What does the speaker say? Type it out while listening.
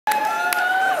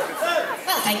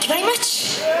Well, thank you very much.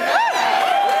 So,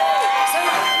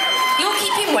 you're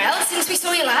keeping well since we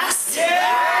saw you last?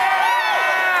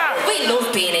 We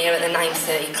love being here at the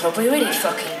 9:30 Club, we really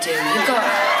fucking do. You've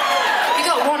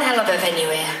got one hell of a venue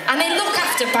here. And they look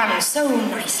after bands so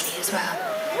nicely as well.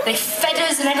 They fed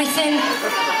us and everything.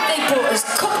 They brought us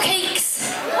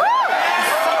cupcakes. They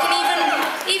fucking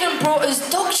even brought us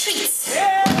dog treats.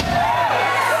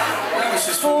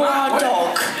 For our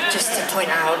dog, just to point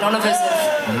out, none of us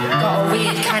have got a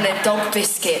weird kind of dog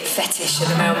biscuit fetish at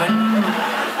the moment.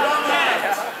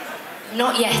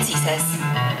 Not yet, he says.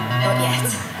 Not yet.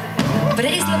 But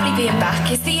it is lovely being back.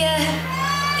 Is the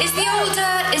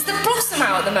blossom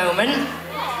out at the moment?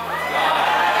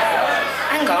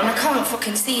 Hang on, I can't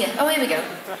fucking see it. Oh, here we go.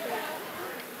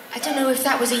 I don't know if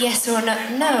that was a yes or a no.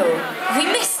 No, we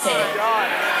missed it.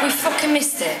 We fucking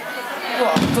missed it.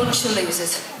 What a bunch of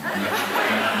losers.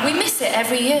 We miss it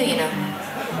every year, you know.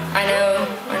 I know.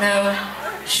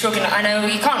 Shrugging, I know,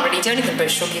 you can't really do anything but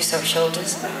shrug your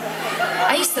shoulders.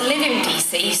 I used to live in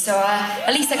DC, so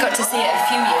at least I got to see it a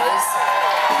few years.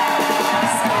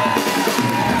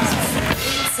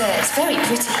 So, it's very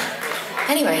pretty.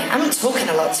 Anyway, I'm talking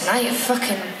a lot tonight.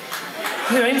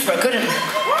 We're in for a good one,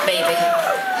 maybe.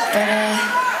 But,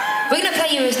 we're gonna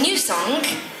play you a new song.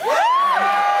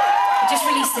 We just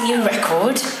released a new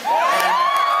record.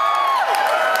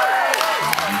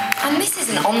 And this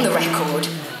isn't on the record,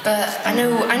 but I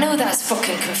know that's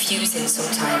fucking confusing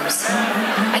sometimes.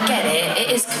 I get it,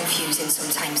 it is confusing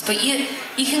sometimes, but you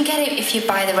can get it if you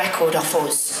buy the record off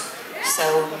us.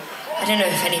 So, I don't know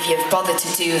if any of you have bothered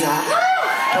to do that,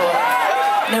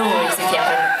 but no worries if you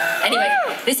haven't. Anyway,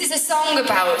 this is a song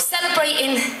about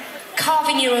celebrating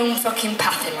carving your own fucking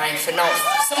path in life and not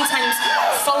sometimes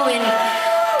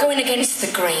going against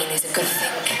the grain is a good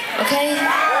thing, okay?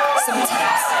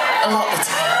 Sometimes, a lot of the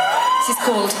time. This is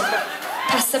called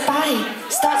Passerby.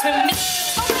 Starts with me.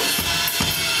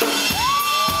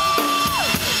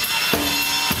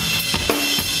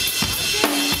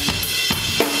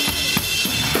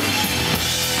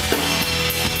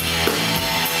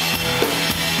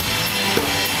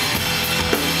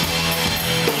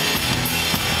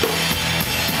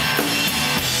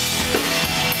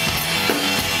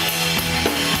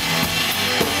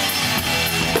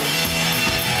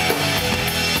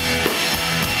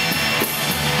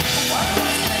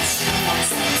 What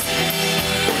was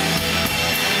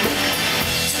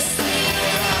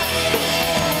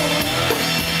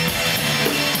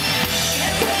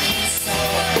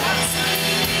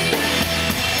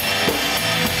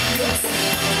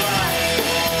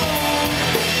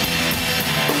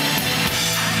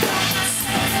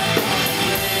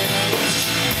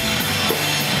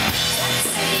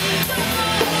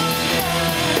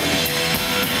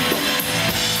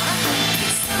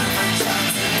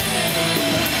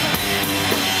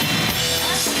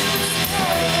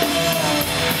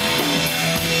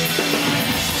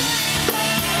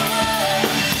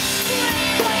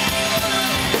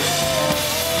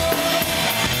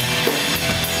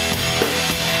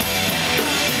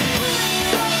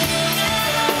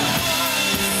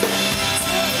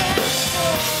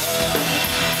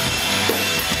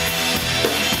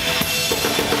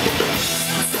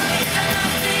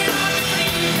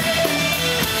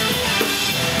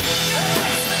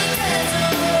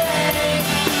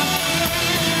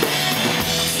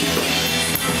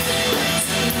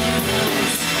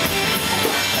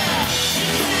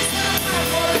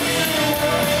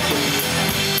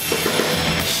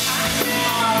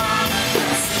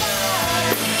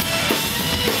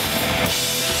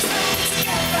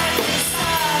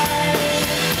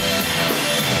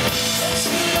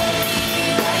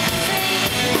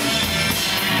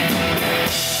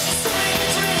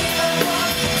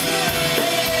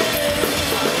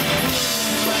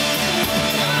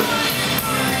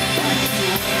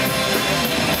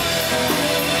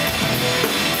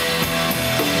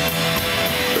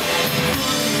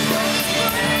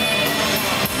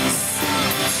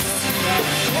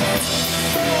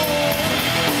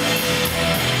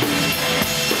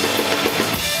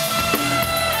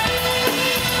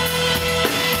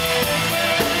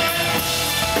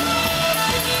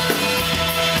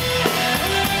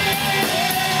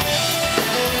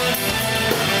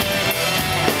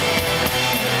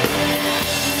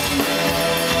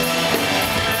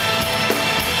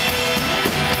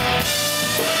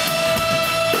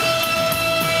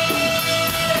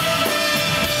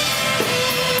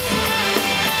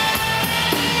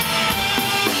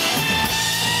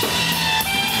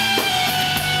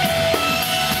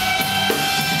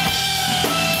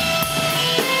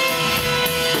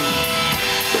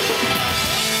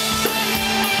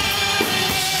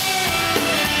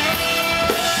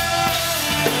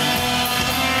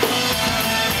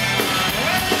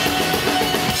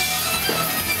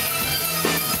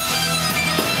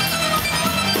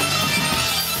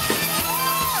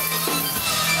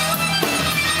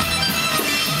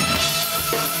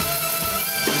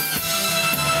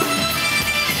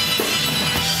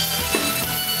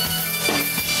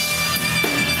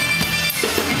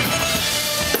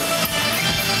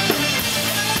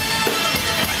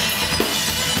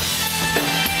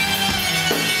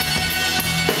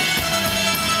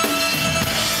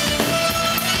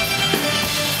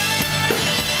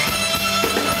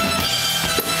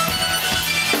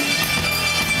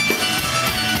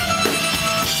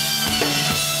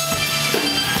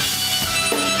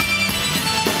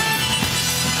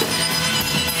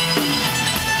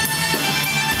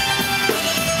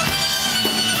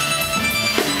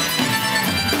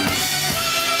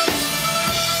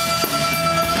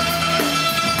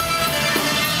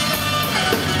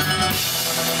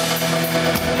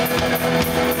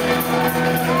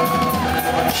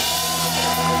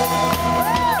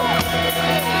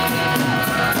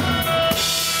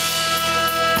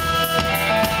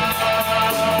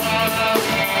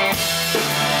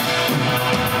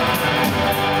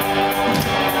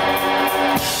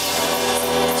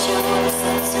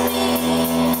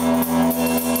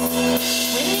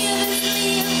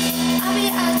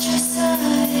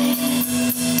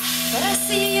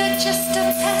just a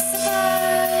passerby.